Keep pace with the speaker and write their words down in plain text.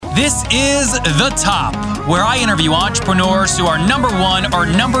This is The Top, where I interview entrepreneurs who are number one or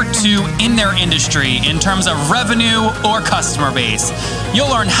number two in their industry in terms of revenue or customer base. You'll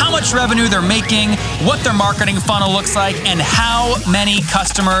learn how much revenue they're making, what their marketing funnel looks like, and how many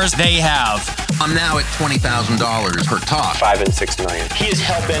customers they have. I'm now at $20,000 per top. 5 and 6 million. He is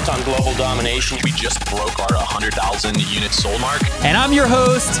hell-bent on global domination. We just broke our 100,000 units sold mark. And I'm your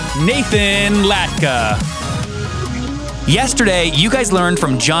host, Nathan Latka. Yesterday, you guys learned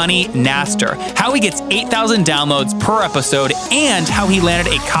from Johnny Naster how he gets 8,000 downloads per episode and how he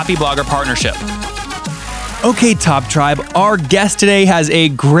landed a Copyblogger partnership. Okay, Top Tribe, our guest today has a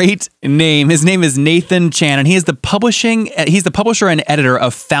great name. His name is Nathan Chan, and he's the publisher and editor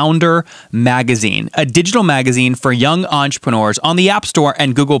of Foundr Magazine, a digital magazine for young entrepreneurs on the App Store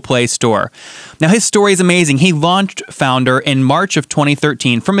and Google Play Store. Now, his story is amazing. He launched Foundr in March of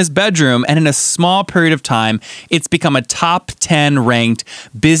 2013 from his bedroom, and in a small period of time, it's become a top 10 ranked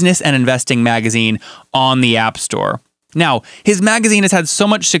business and investing magazine on the App Store. Now, his magazine has had so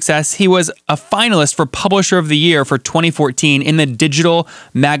much success, he was a finalist for Publisher of the Year for 2014 in the Digital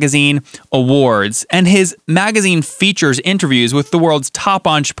Magazine Awards. And his magazine features interviews with the world's top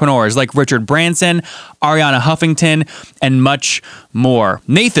entrepreneurs like Richard Branson, Arianna Huffington, and much more.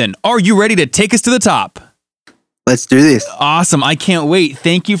 Nathan, are you ready to take us to the top? Let's do this. Awesome. I can't wait.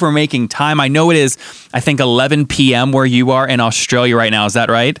 Thank you for making time. I know it is, I think, 11 p.m. where you are in Australia right now. Is that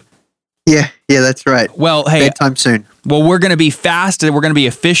right? Yeah, that's right. Well, hey, bedtime soon. Well, we're going to be fast and we're going to be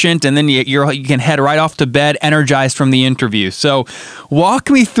efficient, and then you can head right off to bed energized from the interview. So walk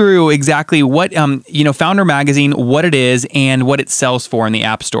me through exactly what, Foundr Magazine, what it is and what it sells for in the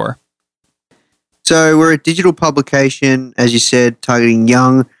App Store. So we're a digital publication, as you said, targeting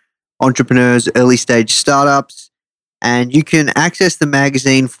young entrepreneurs, early stage startups, and you can access the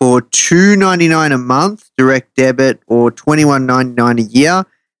magazine for $2.99 a month, direct debit, or $21.99 a year.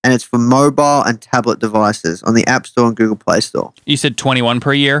 And it's for mobile and tablet devices on the App Store and Google Play Store. You said 21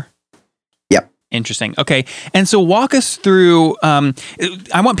 per year? Yep. Interesting. Okay. And so walk us through, I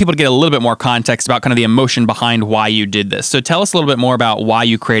want people to get a little bit more context about kind of the emotion behind why you did this. So tell us a little bit more about why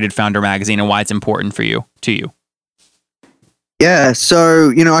you created Foundr Magazine and why it's important to you. Yeah.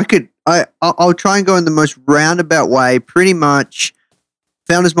 So, I'll try and go in the most roundabout way. Pretty much,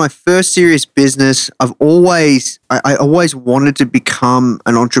 Foundr's my first serious business. I always wanted to become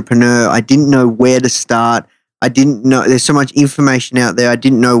an entrepreneur. I didn't know where to start. I didn't know, there's so much information out there. I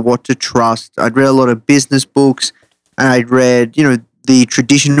didn't know what to trust. I'd read a lot of business books and I'd read, the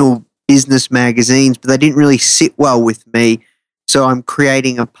traditional business magazines, but they didn't really sit well with me. So I'm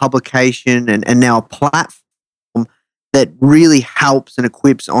creating a publication and now a platform that really helps and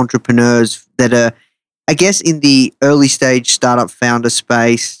equips entrepreneurs that are, I guess, in the early stage startup founder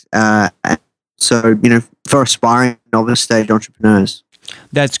space, so, for aspiring novice stage entrepreneurs.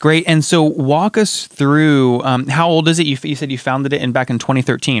 That's great. And so walk us through, how old is it? You said you founded it back in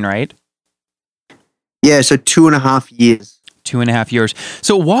 2013, right? Yeah, so 2.5 years. 2.5 years.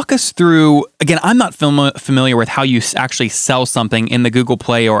 So walk us through, again, I'm not familiar with how you actually sell something in the Google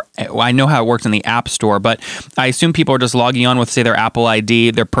Play, or I know how it works in the App Store, but I assume people are just logging on with, say, their Apple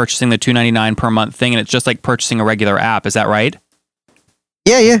ID, they're purchasing the $2.99 per month thing, and it's just like purchasing a regular app. Is that right?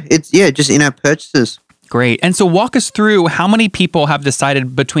 Yeah. It's just in-app purchases. Great. And so walk us through how many people have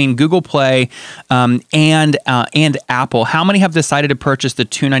decided between Google Play and Apple, how many have decided to purchase the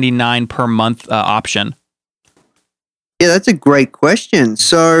 $2.99 per month option? Yeah, that's a great question.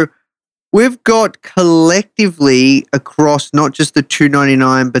 So we've got collectively across not just the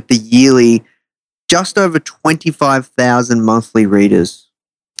 $2.99 but the yearly, just over 25,000 monthly readers.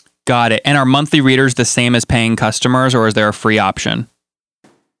 Got it. And are monthly readers the same as paying customers, or is there a free option?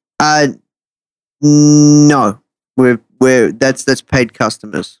 No. That's paid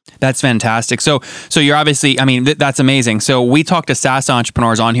customers. That's fantastic. So you're obviously, that's amazing. So we talk to SaaS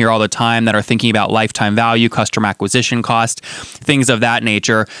entrepreneurs on here all the time that are thinking about lifetime value, customer acquisition cost, things of that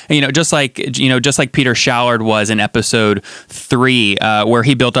nature. And, just like Peter Shallard was in episode 3, where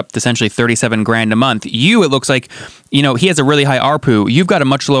he built up essentially $37,000 a month. It looks like, he has a really high ARPU. You've got a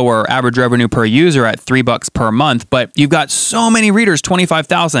much lower average revenue per user at $3 per month, but you've got so many readers,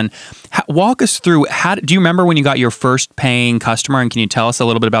 25,000. Walk us through, do you remember when you got your first paying customer, and can you tell us a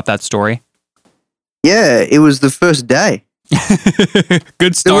little bit about that story? Yeah, it was the first day.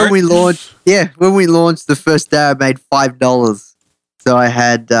 Good start. So when we launched the first day, I made $5. So I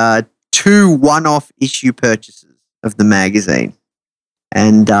had 2 one-off issue purchases of the magazine.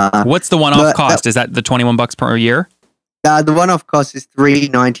 And what's the one-off cost? Is that the $21 per year? The one-off cost is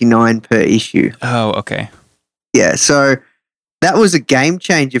 $3.99 per issue. Oh, okay. Yeah, so that was a game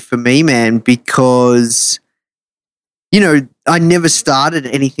changer for me, man, because I never started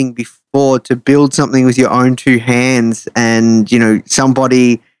anything before to build something with your own two hands, and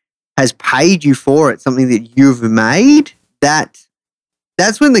somebody has paid you for it, something that you've made. That's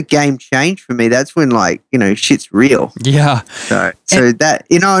when the game changed for me. That's when shit's real. Yeah. So that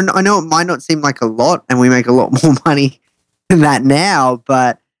I know it might not seem like a lot, and we make a lot more money than that now,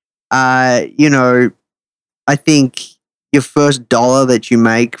 but I think your first dollar that you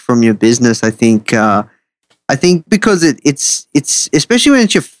make from your business, I think because it's especially when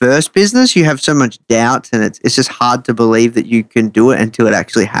it's your first business, you have so much doubt, and it's just hard to believe that you can do it until it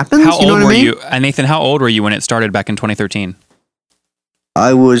actually happens. How old were you? Nathan, how old were you when it started back in 2013?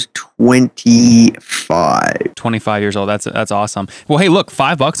 I was 25. 25 years old. That's awesome. Well, hey, look,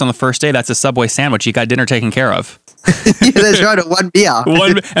 $5 on the first day. That's a Subway sandwich. You got dinner taken care of. Yeah, that's right. One beer.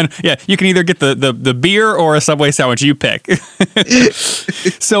 You can either get the beer or a Subway sandwich. You pick.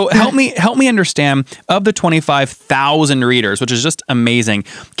 So help me understand, of the 25,000 readers, which is just amazing.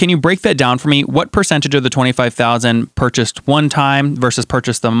 Can you break that down for me? What percentage of the 25,000 purchased one time versus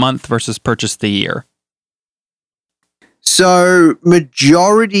purchased a month versus purchased the year? So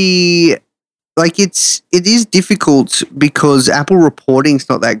majority, it is difficult because Apple reporting's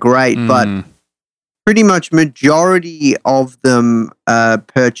not that great, but pretty much majority of them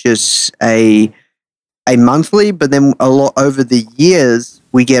purchase a monthly, but then a lot over the years,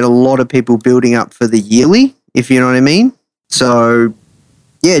 we get a lot of people building up for the yearly, if you know what I mean. So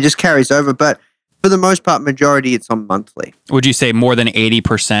yeah, it just carries over. But for the most part, majority it's on monthly. Would you say more than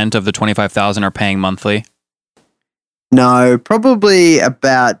 80% of the 25,000 are paying monthly? No, probably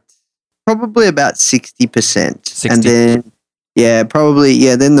about 60%. And then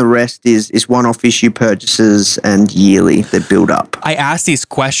then the rest is one-off issue purchases and yearly that build up. I asked these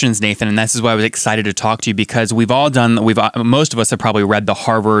questions, Nathan, and this is why I was excited to talk to you, because most of us have probably read the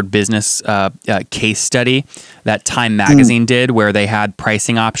Harvard Business case study that Time Magazine did, where they had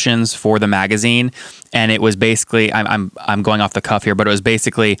pricing options for the magazine. And it was basically, I'm going off the cuff here, but it was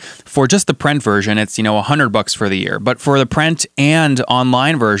basically for just the print version, it's $100 for the year. But for the print and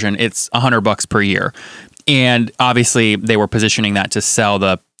online version, it's $100 per year. And obviously, they were positioning that to sell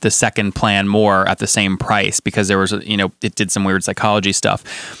the second plan more at the same price, because there was it did some weird psychology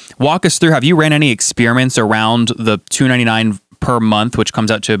stuff. Walk us through. Have you ran any experiments around the $299 per month, which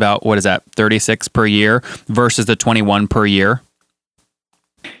comes out to about, what is that, $36 per year versus the $21 per year?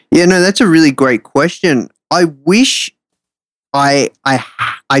 Yeah, no, that's a really great question. I wish I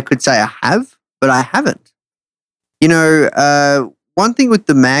could say I have, but I haven't. One thing with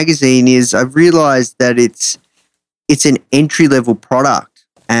the magazine is I've realized that it's an entry-level product,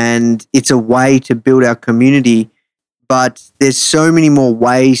 and it's a way to build our community, but there's so many more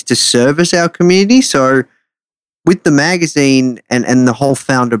ways to service our community. So with the magazine and the whole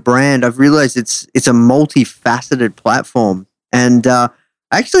founder brand, I've realized it's a multifaceted platform. And I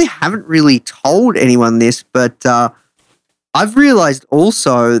actually haven't really told anyone this, but I've realized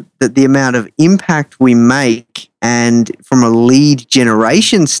also that the amount of impact we make, and from a lead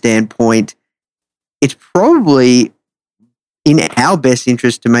generation standpoint, it's probably in our best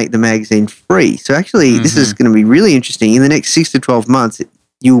interest to make the magazine free. So actually, this is going to be really interesting. In the next 6 to 12 months,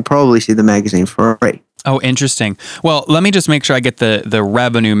 you will probably see the magazine free. Oh, interesting. Well, let me just make sure I get the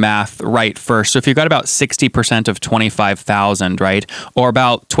revenue math right first. So if you've got about 60% of 25,000, right, or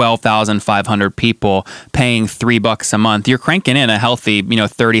about 12,500 people paying $3 a month, you're cranking in a healthy,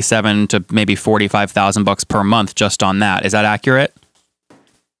 37 to maybe $45,000 per month just on that. Is that accurate?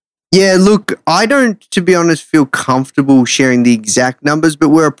 Yeah, look, I don't, to be honest, feel comfortable sharing the exact numbers, but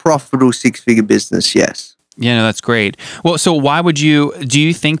we're a profitable six-figure business, yes. Yeah, no, that's great. Well, so do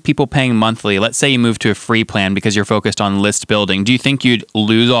you think people paying monthly, let's say you move to a free plan because you're focused on list building, do you think you'd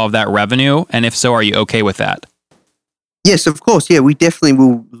lose all of that revenue? And if so, are you okay with that? Yes, of course. Yeah, we definitely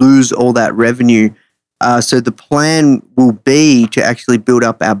will lose all that revenue. So the plan will be to actually build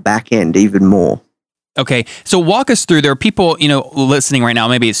up our back end even more. Okay, so walk us through. There are people, listening right now,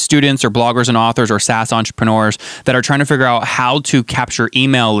 maybe it's students or bloggers and authors or SaaS entrepreneurs that are trying to figure out how to capture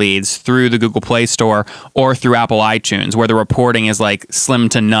email leads through the Google Play Store or through Apple iTunes, where the reporting is like slim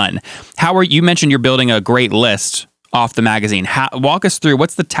to none. You mentioned you're building a great list off the magazine. Walk us through,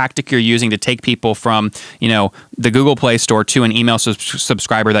 what's the tactic you're using to take people from, the Google Play Store to an email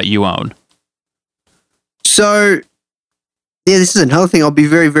subscriber that you own? So, yeah, this is another thing. I'll be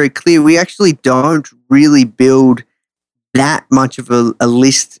very, very clear. We actually don't really build that much of a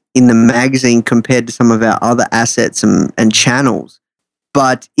list in the magazine compared to some of our other assets and channels.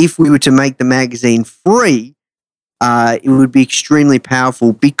 But if we were to make the magazine free, it would be extremely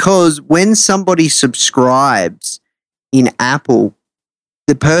powerful, because when somebody subscribes in Apple,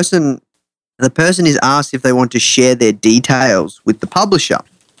 the person the person is asked if they want to share their details with the publisher.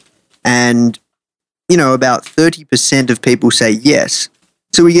 And, about 30% of people say yes.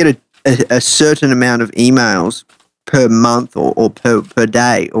 So we get a certain amount of emails per month or per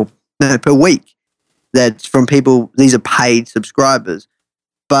day or per week that's from people. These are paid subscribers.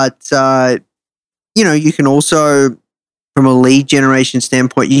 But, you can also, from a lead generation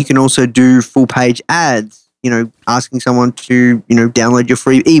standpoint, you can also do full page ads, asking someone to, download your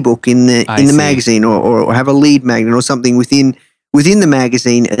free ebook in the magazine or have a lead magnet or something within the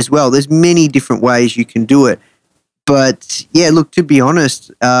magazine as well. There's many different ways you can do it. But yeah, look, to be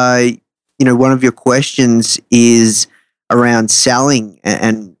honest, one of your questions is around selling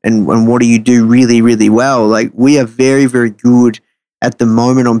and what do you do really, really well? Like, we are very, very good at the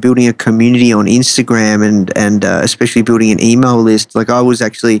moment on building a community on Instagram and especially building an email list. Like, I was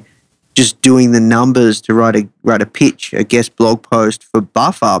actually just doing the numbers to write a pitch, a guest blog post for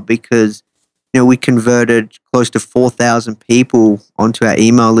Buffer, because we converted close to 4,000 people onto our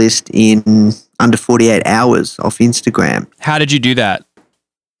email list in under 48 hours off Instagram. How did you do that?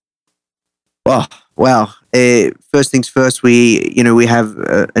 Oh, wow. First things first, we have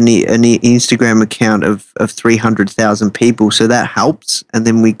an Instagram account of 300,000 people, so that helps. And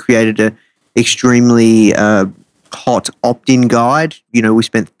then we created a extremely hot opt-in guide. We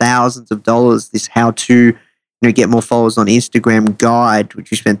spent thousands of dollars. This how to get more followers on Instagram guide,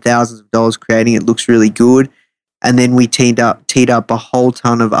 which we spent thousands of dollars creating. It looks really good. And then we teed up a whole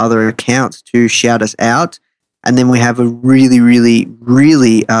ton of other accounts to shout us out. And then we have a really, really,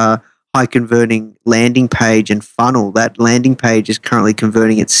 really high converting landing page and funnel. That landing page is currently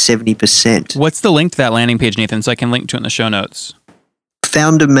converting at 70%. What's the link to that landing page, Nathan, so I can link to it in the show notes?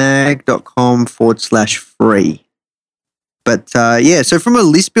 foundermag.com/free. But so from a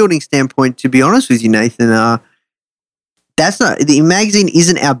list building standpoint, to be honest with you, Nathan, the magazine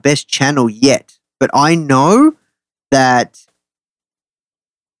isn't our best channel yet. But I know that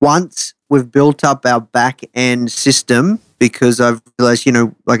once we've built up our back end system, because I've realized,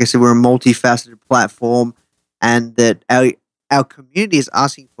 like I said, we're a multifaceted platform, and that our community is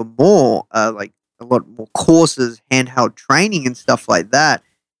asking for more, like a lot more courses, handheld training, and stuff like that.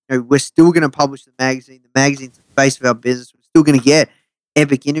 We're still going to publish the magazine. The magazine's the face of our business. We're still going to get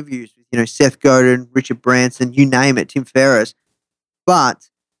epic interviews with, Seth Godin, Richard Branson, you name it, Tim Ferriss. But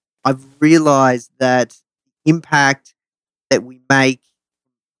I've realized that the impact that we make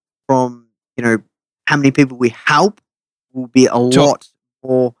from, how many people we help will be a lot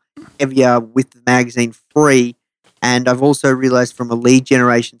more heavier with the magazine free. And I've also realized from a lead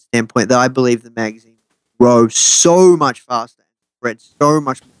generation standpoint that I believe the magazine grows so much faster and spreads so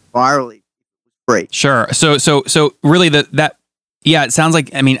much more virally free. Sure. So really it sounds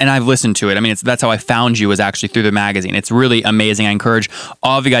like, and I've listened to it. That's how I found you, was actually through the magazine. It's really amazing. I encourage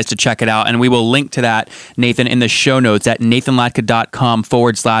all of you guys to check it out. And we will link to that, Nathan, in the show notes at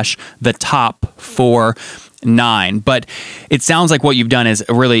nathanlatka.com/the-top49. But it sounds like what you've done is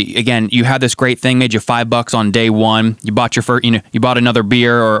really, again, you had this great thing, made you $5 on day one. You bought your first, you bought another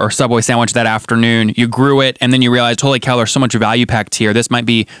beer or Subway sandwich that afternoon. You grew it, and then you realized, holy cow, there's so much value packed here. This might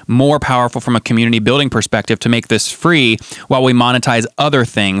be more powerful from a community building perspective to make this free while we monetize other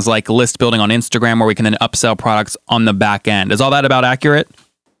things like list building on Instagram, where we can then upsell products on the back end. Is all that about accurate?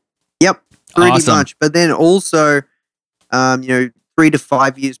 Yep, pretty Awesome. much. But then also, 3 to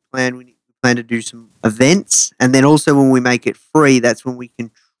 5 years plan, we plan to do some events, and then also when we make it free, that's when we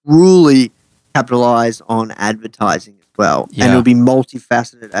can truly capitalize on advertising as well. Yeah. And it'll be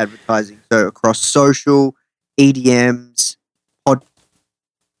multifaceted advertising, so across social, EDMs, podcasts,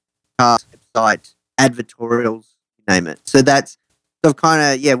 websites, advertorials, you name it. So that's kind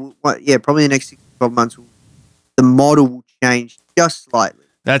of probably the next 6 to 12 months the model will change just slightly.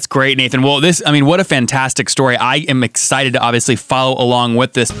 That's great, Nathan. Well, what a fantastic story. I am excited to obviously follow along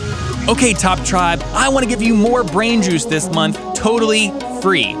with this. Okay, Top Tribe, I want to give you more brain juice this month, totally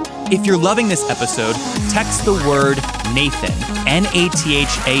free. If you're loving this episode, text the word Nathan,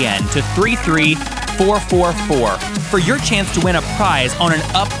 Nathan, to 33444 for your chance to win a prize on an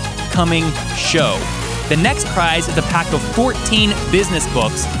upcoming show. The next prize is a pack of 14 business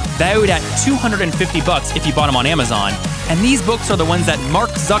books valued at $250 if you bought them on Amazon. And these books are the ones that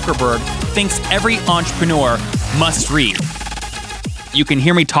Mark Zuckerberg thinks every entrepreneur must read. You can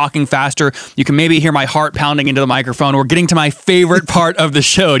hear me talking faster. You can maybe hear my heart pounding into the microphone. We're getting to my favorite part of the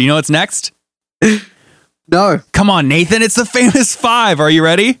show. Do you know what's next? No. Come on, Nathan. It's the famous 5. Are you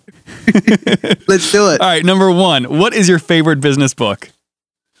ready? Let's do it. All right, number 1. What is your favorite business book?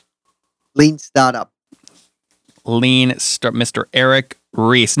 Lean Startup. Mr. Eric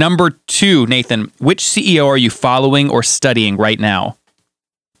Ries. Number 2, Nathan, which CEO are you following or studying right now?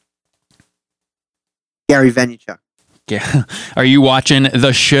 Gary Vaynerchuk. Yeah. Are you watching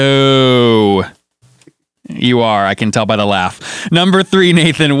the show? You are. I can tell by the laugh. Number 3,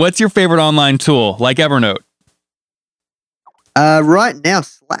 Nathan, what's your favorite online tool, like Evernote? Right now,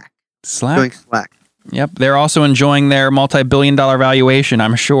 Slack. Slack? Doing Slack. Yep. They're also enjoying their multi-billion-dollar valuation,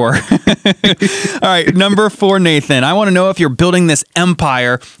 I'm sure. All right. Number 4, Nathan, I want to know if you're building this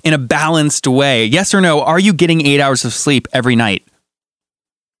empire in a balanced way. Yes or no? Are you getting 8 hours of sleep every night?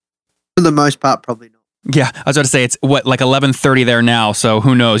 For the most part, probably not. Yeah, I was about to say, it's like 11:30 there now, so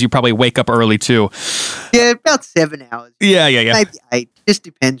who knows? You probably wake up early too. Yeah, about 7 hours. Yeah. Maybe 8. Just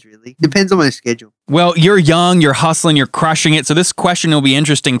depends, really. Depends on my schedule. Well, you're young, you're hustling, you're crushing it, so this question will be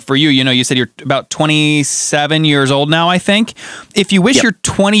interesting for you. You know, you said you're about 27 years old now, I think. If you wish your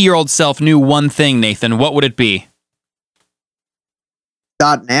 20-year-old self knew one thing, Nathan, what would it be?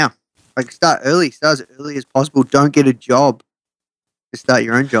 Start now. Like, start early. Start as early as possible. Don't get a job. Just start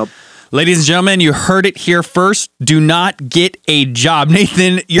your own job. Ladies and gentlemen, you heard it here first. Do not get a job.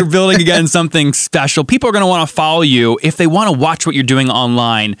 Nathan, you're building again something special. People are going to want to follow you. If they want to watch what you're doing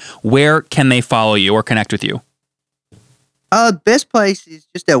online, where can they follow you or connect with you? Best place is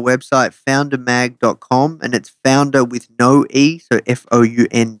just our website, foundermag.com, and it's founder with no E, so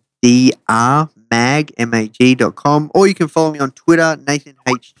FOUNDR, mag, MAG.com. Or you can follow me on Twitter, Nathan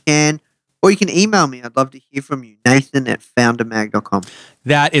H. Chan. Or you can email me. I'd love to hear from you. Nathan@foundermag.com.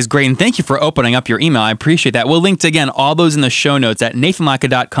 That is great. And thank you for opening up your email. I appreciate that. We'll link to, again, all those in the show notes at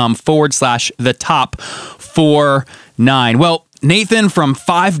nathanlatka.com/the-top49. Well, Nathan, from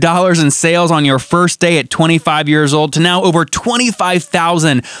 $5 in sales on your first day at 25 years old to now over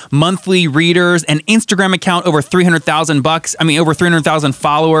 25,000 monthly readers, an Instagram account over 300,000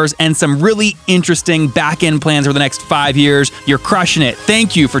 followers, and some really interesting back-end plans over the next 5 years. You're crushing it.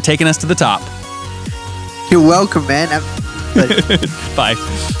 Thank you for taking us to the top. You're welcome, man. Bye.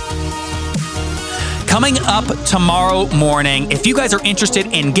 Coming up tomorrow morning, if you guys are interested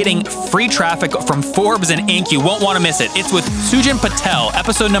in getting free traffic from Forbes and Inc., you won't want to miss it. It's with Sujan Patel,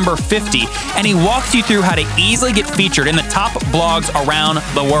 episode number 50, and he walks you through how to easily get featured in the top blogs around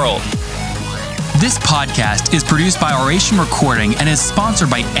the world. This podcast is produced by Oration Recording and is sponsored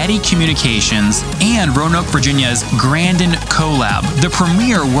by Eddy Communications and Roanoke, Virginia's Grandin CoLab, the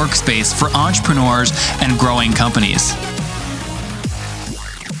premier workspace for entrepreneurs and growing companies.